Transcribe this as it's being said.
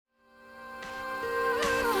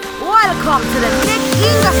Welcome to the Nick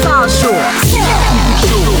Ingersoll Show.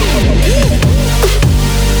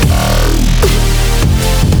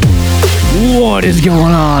 What is going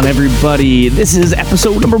on, everybody? This is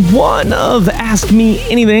episode number 1 of Ask Me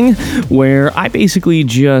Anything, where I basically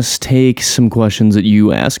just take some questions that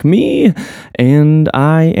you ask me and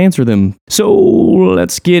I answer them. So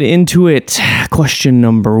let's get into it. Question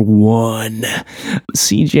number 1.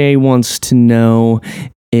 CJ wants to know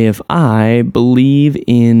if I believe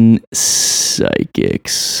in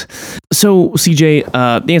psychics. So, CJ,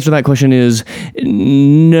 the answer to that question is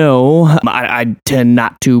no. I tend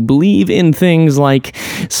not to believe in things like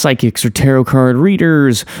psychics or tarot card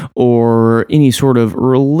readers or any sort of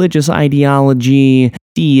religious ideology,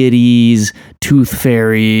 deities, tooth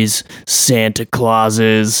fairies, Santa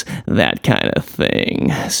Clauses, that kind of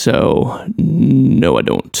thing. So, no, I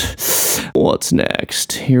don't. What's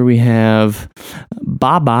next? Here we have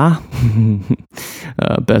Baba,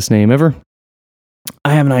 best name ever.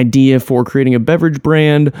 I have an idea for creating a beverage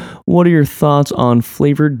brand. What are your thoughts on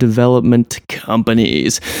flavored development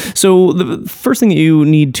companies? So the first thing that you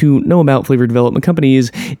need to know about flavored development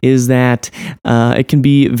companies is that it can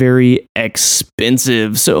be very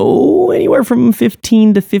expensive. So anywhere from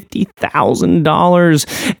 $15,000 to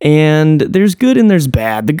 $50,000. And there's good and there's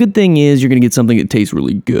bad. The good thing is you're going to get something that tastes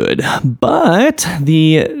really good. But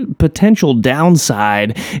the potential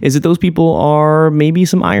downside is that those people are maybe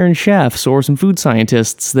some iron chefs or some food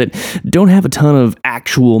scientists that don't have a ton of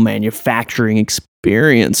actual manufacturing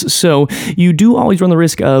experience. So you do always run the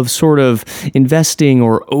risk of sort of investing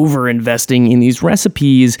or over-investing in these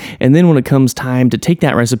recipes, and then when it comes time to take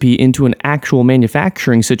that recipe into an actual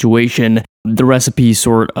manufacturing situation, the recipe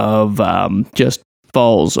sort of just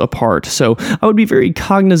falls apart. So I would be very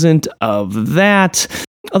cognizant of that.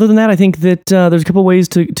 Other than that, I think that there's a couple ways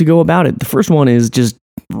to go about it. The first one is just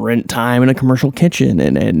rent time in a commercial kitchen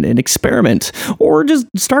and experiment, or just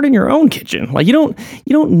start in your own kitchen. Like you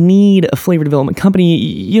don't need a flavor development company.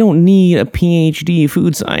 You don't need a PhD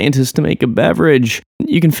food scientist to make a beverage.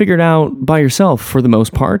 You can figure it out by yourself for the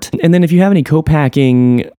most part. And then if you have any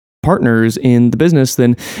co-packing partners in the business,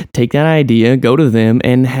 then take that idea, go to them,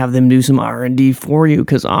 and have them do some R&D for you.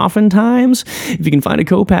 Because oftentimes, if you can find a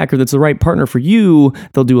co-packer that's the right partner for you,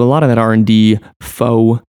 they'll do a lot of that R&D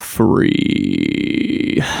for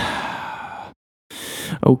free.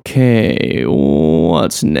 Okay,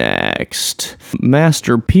 what's next?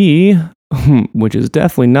 Master P, which is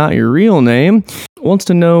definitely not your real name, wants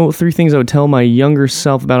to know 3 things I would tell my younger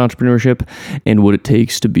self about entrepreneurship and what it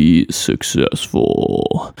takes to be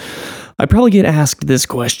successful. I probably get asked this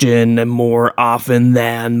question more often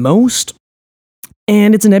than most,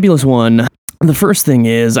 and it's a nebulous one. The first thing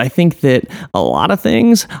is, I think that a lot of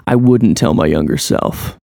things I wouldn't tell my younger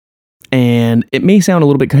self. And it may sound a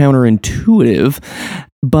little bit counterintuitive,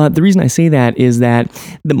 but the reason I say that is that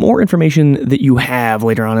the more information that you have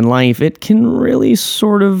later on in life, it can really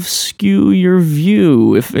sort of skew your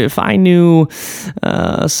view. If I knew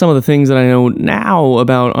some of the things that I know now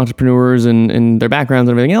about entrepreneurs and their backgrounds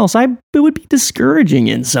and everything else, it would be discouraging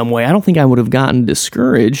in some way. I don't think I would have gotten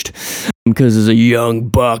discouraged because as a young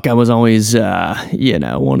buck, I was always,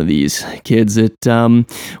 one of these kids that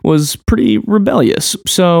was pretty rebellious.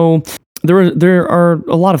 So there are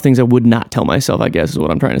a lot of things I would not tell myself, I guess is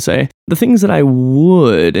what I'm trying to say. The things that I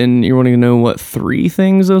would, and you're wanting to know what 3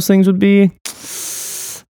 things those things would be?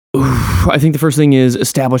 I think the first thing is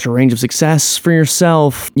establish a range of success for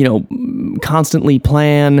yourself, constantly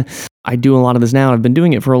plan. I do a lot of this now. I've been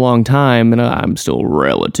doing it for a long time, and I'm still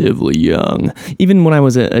relatively young. Even when I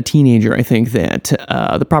was a teenager, I think that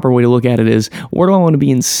the proper way to look at it is, where do I want to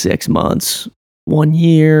be in 6 months? 1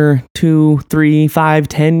 year, 2, 3, 5,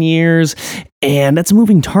 10 years, and that's a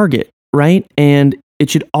moving target, right? And it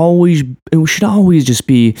should always just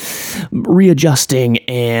be readjusting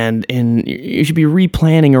and you should be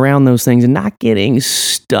replanning around those things and not getting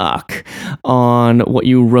stuck on what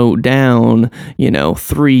you wrote down,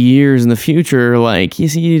 3 years in the future. Like, you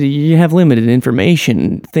see, you have limited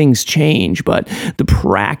information, things change, but the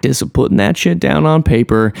practice of putting that shit down on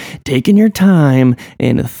paper, taking your time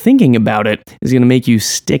and thinking about it is going to make you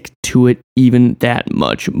stick to it even that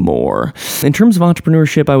much more. In terms of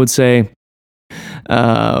entrepreneurship, I would say,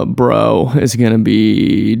 bro, it's going to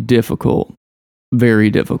be difficult, very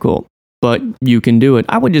difficult, but you can do it.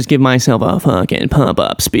 I would just give myself a fucking pump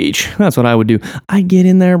up speech. That's what I would do. I get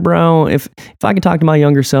in there, bro. If I could talk to my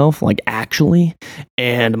younger self, like actually,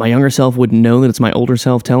 and my younger self would know that it's my older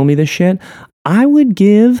self telling me this shit, I would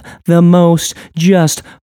give the most just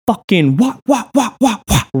fucking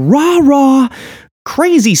rah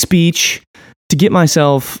crazy speech to get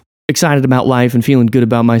myself excited about life and feeling good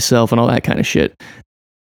about myself and all that kind of shit.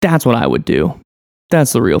 That's what I would do.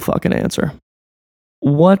 That's the real fucking answer.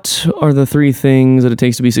 What are the 3 things that it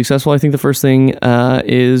takes to be successful? I think the first thing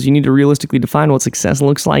is you need to realistically define what success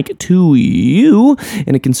looks like to you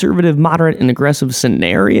in a conservative, moderate, and aggressive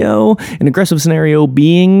scenario. An aggressive scenario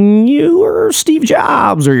being you're Steve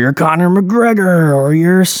Jobs or you're Conor McGregor or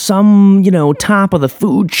you're some, top of the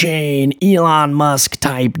food chain, Elon Musk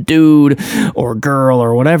type dude or girl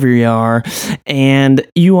or whatever you are. And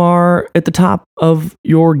you are at the top of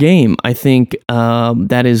your game. I think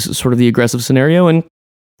that is sort of the aggressive scenario. And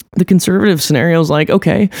the conservative scenario is like,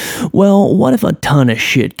 okay, well, what if a ton of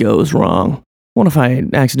shit goes wrong? What if I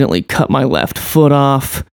accidentally cut my left foot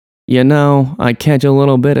off? I catch a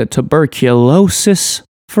little bit of tuberculosis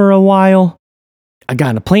for a while. I got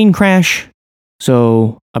in a plane crash,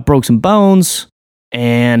 so I broke some bones,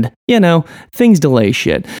 and, things delay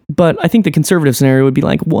shit. But I think the conservative scenario would be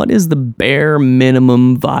like, what is the bare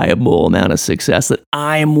minimum viable amount of success that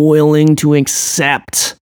I'm willing to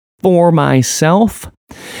accept for myself?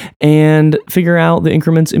 And figure out the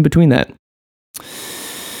increments in between that.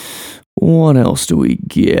 What else do we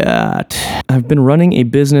get? I've been running a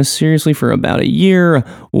business seriously for about a year.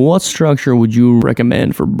 What structure would you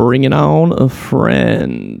recommend for bringing on a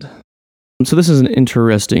friend? So this is an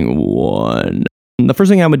interesting one. The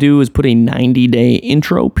first thing I would do is put a 90-day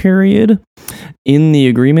intro period in the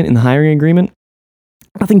agreement, in the hiring agreement.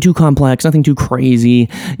 Nothing too complex, nothing too crazy.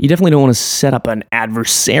 You definitely don't want to set up an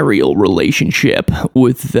adversarial relationship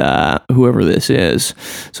with whoever this is.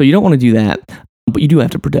 So you don't want to do that, but you do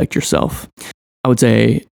have to protect yourself. I would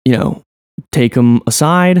say, take them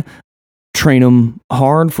aside, train them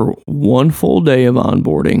hard for 1 full day of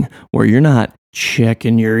onboarding where you're not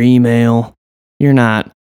checking your email, you're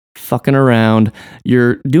not fucking around,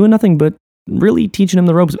 you're doing nothing but really teaching them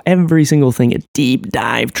the ropes of every single thing, a deep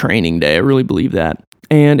dive training day. I really believe that.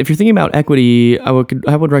 And if you're thinking about equity, I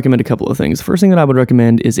would recommend a couple of things. The first thing that I would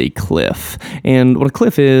recommend is a cliff. And what a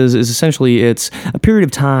cliff is essentially it's a period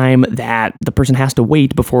of time that the person has to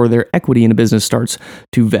wait before their equity in a business starts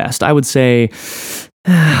to vest. I would say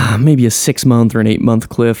maybe a 6-month or an 8-month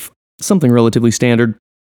cliff, something relatively standard.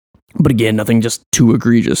 But again, nothing just too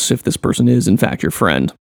egregious if this person is in fact your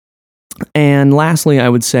friend. And lastly, I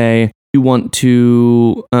would say you want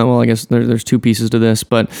to, I guess there's 2 pieces to this,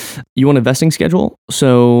 but you want a vesting schedule.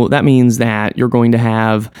 So that means that you're going to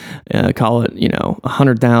have, call it,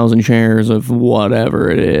 100,000 shares of whatever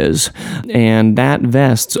it is. And that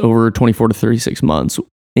vests over 24 to 36 months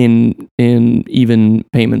in even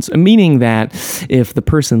payments, meaning that if the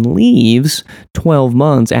person leaves 12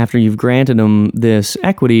 months after you've granted them this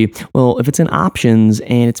equity, well, if it's in options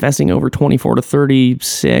and it's vesting over 24 to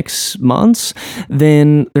 36 months,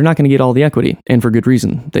 then they're not going to get all the equity, and for good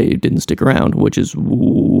reason. They didn't stick around, which is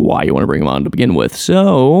why you want to bring them on to begin with.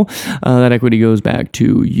 So that equity goes back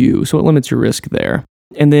to you. So it limits your risk there.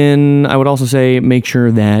 And then I would also say make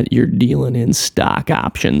sure that you're dealing in stock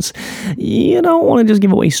options. You don't want to just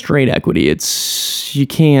give away straight equity. You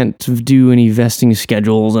can't do any vesting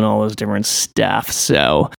schedules and all this different stuff.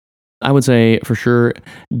 So I would say for sure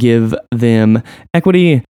give them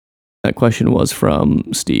equity. That question was from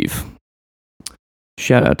Steve.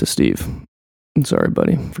 Shout out to Steve. I'm sorry,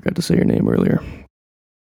 buddy. Forgot to say your name earlier.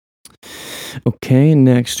 Okay,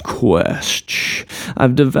 next question.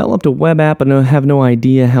 I've developed a web app and I have no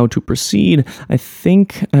idea how to proceed. I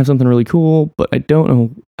think I have something really cool, but I don't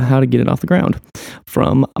know how to get it off the ground.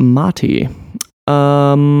 From Mati.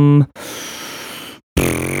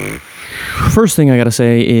 First thing I gotta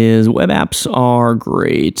say is web apps are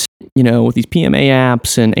great. With these PMA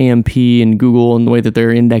apps and AMP and Google and the way that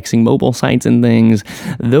they're indexing mobile sites and things,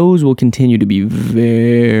 those will continue to be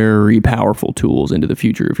very powerful tools into the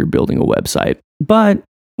future if you're building a website. But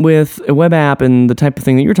with a web app and the type of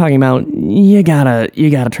thing that you're talking about, you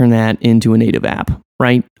gotta turn that into a native app,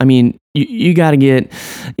 right? I mean, you gotta get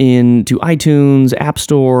into iTunes, App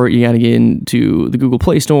Store, you gotta get into the Google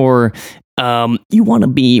Play Store. You want to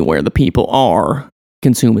be where the people are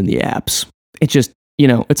consuming the apps. It's just,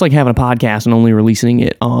 it's like having a podcast and only releasing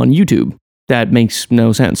it on YouTube. That makes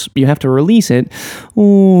no sense. You have to release it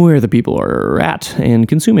where the people are at and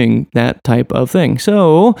consuming that type of thing.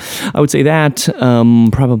 So I would say that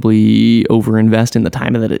probably overinvest in the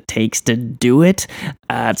time that it takes to do it.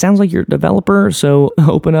 It sounds like you're a developer, so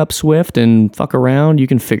open up Swift and fuck around. You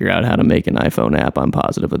can figure out how to make an iPhone app. I'm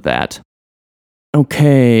positive of that.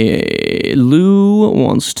 Okay, Lou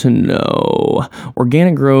wants to know,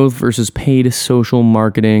 organic growth versus paid social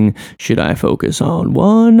marketing. Should I focus on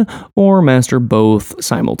one or master both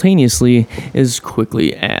simultaneously as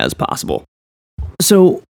quickly as possible?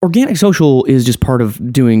 So organic social is just part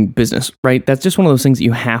of doing business, right? That's just one of those things that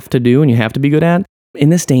you have to do and you have to be good at. in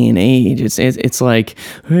this day and age, it's like,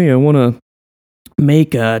 hey, I want to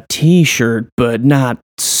make a t-shirt, but not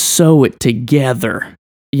sew it together,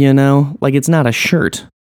 like it's not a shirt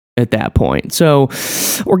at that point. So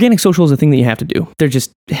organic social is a thing that you have to do. It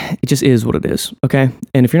just is what it is. Okay.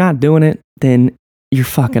 And if you're not doing it, then you're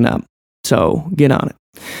fucking up. So get on it.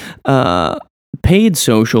 Paid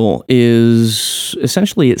social is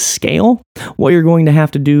essentially at scale what you're going to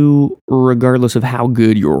have to do regardless of how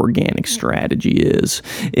good your organic strategy is.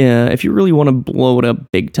 If you really want to blow it up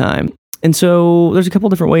big time. And so there's a couple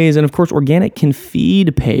different ways. And of course, organic can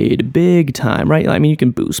feed paid big time, right? I mean, you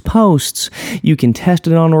can boost posts, you can test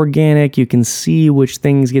it on organic, you can see which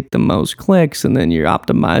things get the most clicks, and then you're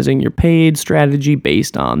optimizing your paid strategy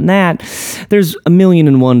based on that. There's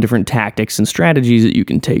 1,000,001 different tactics and strategies that you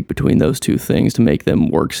can take between those two things to make them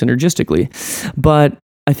work synergistically. But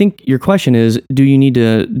I think your question is, do you need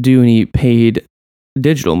to do any paid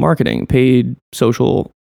digital marketing, paid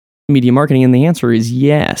social media marketing? And the answer is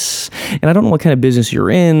yes. And I don't know what kind of business you're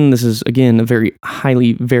in. This is, again, a very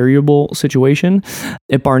highly variable situation.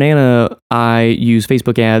 At Barnana, I use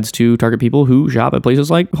Facebook ads to target people who shop at places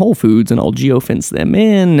like Whole Foods, and I'll geofence them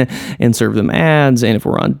in and serve them ads. And if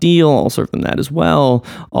we're on deal, I'll serve them that as well,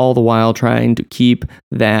 all the while trying to keep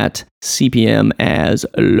that CPM as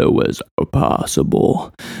low as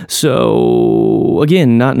possible. So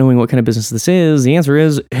again, not knowing what kind of business this is, the answer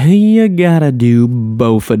is you gotta do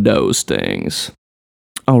both of those things.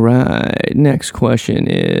 All right, next question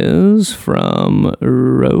is from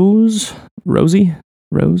Rose. I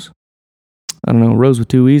don't know, Rose with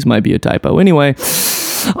 2 E's might be a typo. Anyway,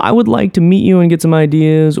 I would like to meet you and get some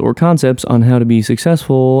ideas or concepts on how to be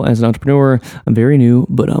successful as an entrepreneur. I'm very new,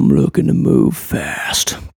 but I'm looking to move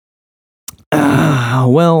fast.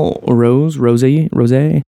 Well, Rose,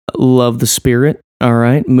 love the spirit. All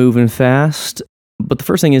right, moving fast. But the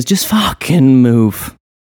first thing is just fucking move.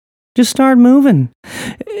 Just start moving.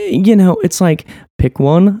 It's like pick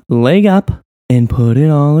one leg up and put it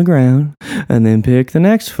on the ground, and then pick the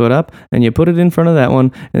next foot up and you put it in front of that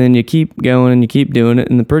one, and then you keep going and you keep doing it,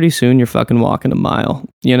 and then pretty soon you're fucking walking a mile.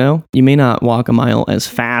 You may not walk a mile as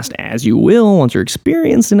fast as you will once you're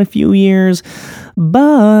experienced in a few years,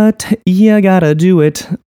 but you gotta do it.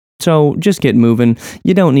 So just get moving.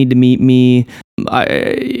 You don't need to meet me.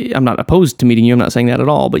 I'm not opposed to meeting you. I'm not saying that at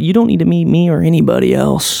all, but you don't need to meet me or anybody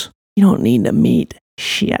else. You don't need to meet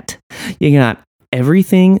shit. You got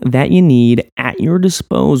everything that you need at your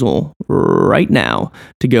disposal right now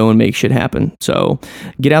to go and make shit happen. So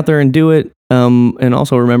get out there and do it. And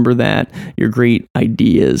also remember that your great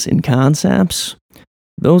ideas and concepts,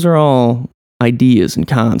 those are all ideas and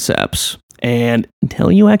concepts. And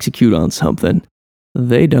until you execute on something,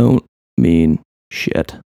 they don't mean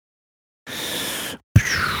shit.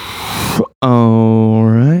 All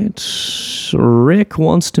right. Rick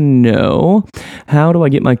wants to know, how do I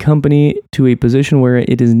get my company to a position where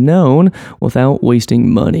it is known without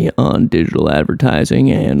wasting money on digital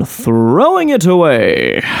advertising and throwing it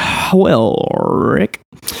away? Well, Rick,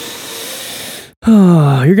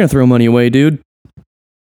 you're going to throw money away, dude.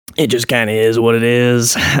 It just kind of is what it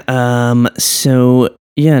is. So,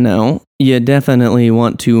 you definitely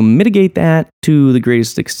want to mitigate that to the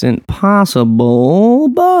greatest extent possible,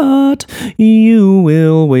 but you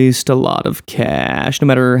will waste a lot of cash no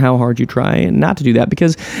matter how hard you try not to do that,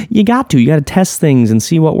 because you got to test things and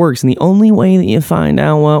see what works. And the only way that you find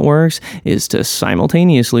out what works is to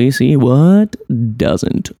simultaneously see what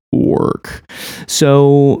doesn't work.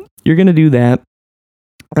 So you're going to do that.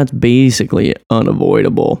 That's basically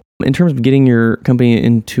unavoidable. In terms of getting your company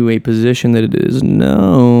into a position that it is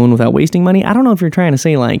known without wasting money, I don't know if you're trying to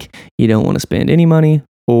say like you don't want to spend any money,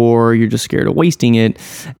 or you're just scared of wasting it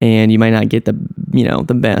and you might not get the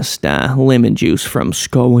best lemon juice from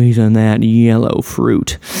squeezing that yellow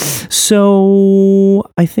fruit. So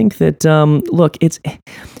I think that, look, if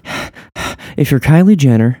you're Kylie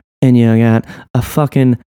Jenner and you got a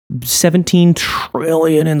fucking 17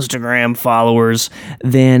 trillion Instagram followers,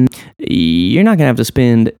 then you're not going to have to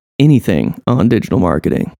spend anything on digital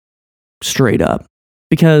marketing. Straight up.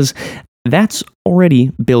 Because that's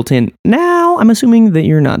already built in. Now, I'm assuming that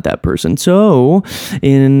you're not that person. So,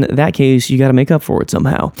 in that case, you got to make up for it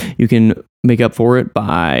somehow. You can make up for it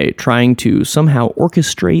by trying to somehow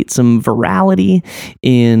orchestrate some virality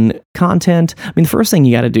in content. I mean, the first thing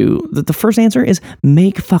you got to do, the first answer is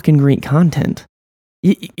make fucking great content.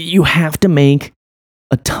 You have to make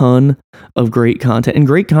a ton of great content. And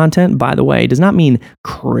great content, by the way, does not mean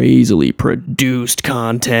crazily produced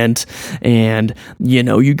content and,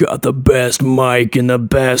 you got the best mic and the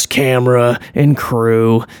best camera and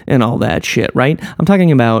crew and all that shit, right? I'm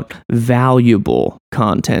talking about valuable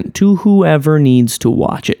content to whoever needs to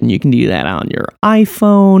watch it. And you can do that on your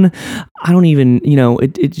iPhone. I don't even,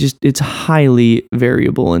 it's highly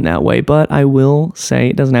variable in that way. But I will say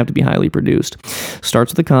it doesn't have to be highly produced.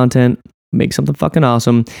 Starts with the content. Make something fucking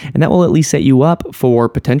awesome, and that will at least set you up for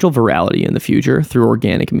potential virality in the future through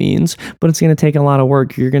organic means, but it's going to take a lot of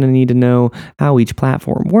work. You're going to need to know how each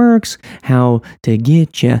platform works, how to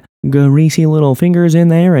get you greasy little fingers in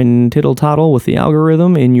there and tittle-tattle with the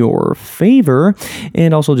algorithm in your favor,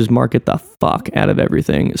 and also just market the fuck out of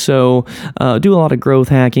everything. So do a lot of growth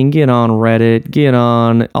hacking, get on Reddit, get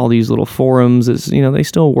on all these little forums. They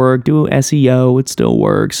still work. Do SEO, it still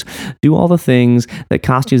works. Do all the things that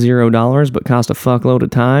cost you $0 but cost a fuckload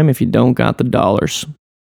of time if you don't got the dollars.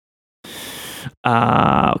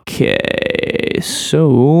 Okay,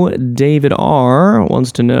 so David R.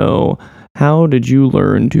 wants to know, how did you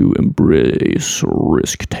learn to embrace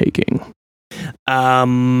risk-taking?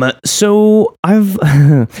 So I've,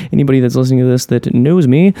 anybody that's listening to this that knows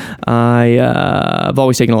me, I've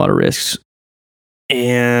always taken a lot of risks.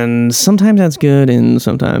 And sometimes that's good and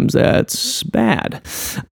sometimes that's bad.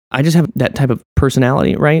 I just have that type of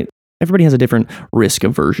personality, right? Everybody has a different risk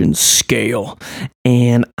aversion scale.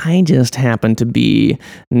 And I just happen to be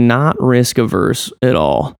not risk averse at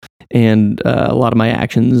all. And a lot of my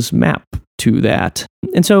actions map to that.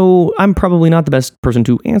 And so I'm probably not the best person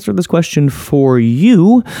to answer this question for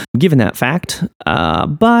you, given that fact,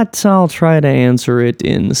 but I'll try to answer it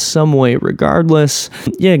in some way regardless.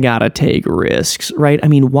 You gotta take risks, right? I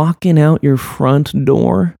mean, walking out your front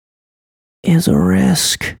door is a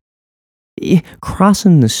risk.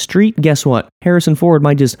 Crossing the street, guess what? Harrison Ford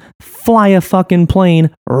might just fly a fucking plane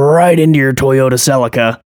right into your Toyota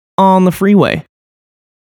Celica on the freeway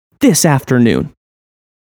this afternoon.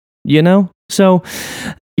 So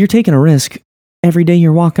you're taking a risk every day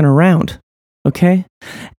you're walking around, okay?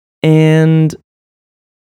 And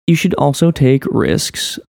you should also take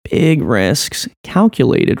risks, big risks,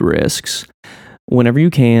 calculated risks, whenever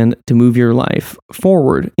you can to move your life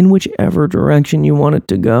forward in whichever direction you want it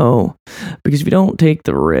to go. Because if you don't take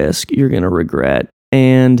the risk, you're going to regret.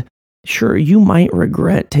 And sure, you might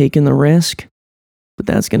regret taking the risk, but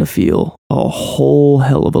that's going to feel a whole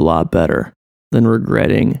hell of a lot better than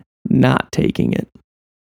regretting not taking it.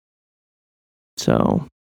 So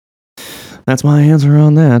that's my answer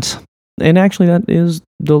on that. And actually, that is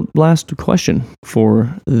the last question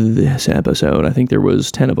for this episode. I think there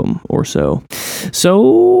was 10 of them or so.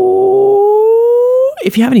 So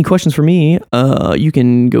if you have any questions for me, you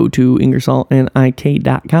can go to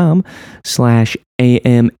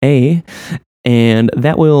ingersaltnik.com/AMA. And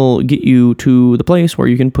that will get you to the place where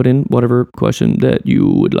you can put in whatever question that you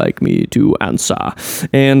would like me to answer.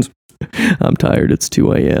 And I'm tired. It's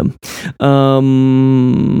 2 a.m.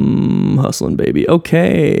 Hustling, baby.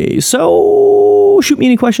 Okay. So shoot me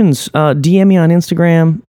any questions. DM me on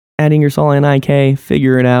Instagram, @IngersaltNIK.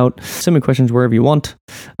 Figure it out. Send me questions wherever you want.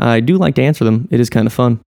 I do like to answer them. It is kind of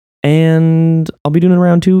fun. And I'll be doing a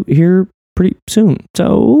round 2 here pretty soon.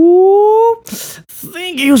 So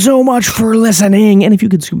thank you so much for listening. And if you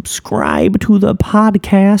could subscribe to the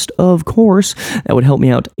podcast, of course, that would help me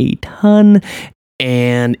out a ton.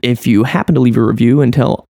 And if you happen to leave a review and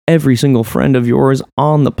tell every single friend of yours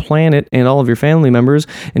on the planet and all of your family members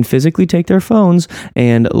and physically take their phones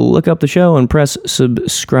and look up the show and press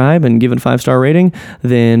subscribe and give it a 5-star rating,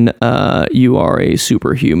 then you are a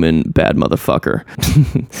superhuman bad motherfucker.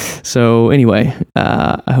 So anyway,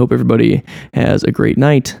 I hope everybody has a great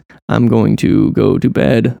night. I'm going to go to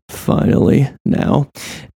bed finally now.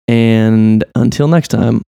 And until next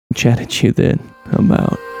time, chat at you then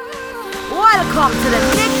about... Welcome to the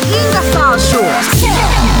Nick Ingersoll Show.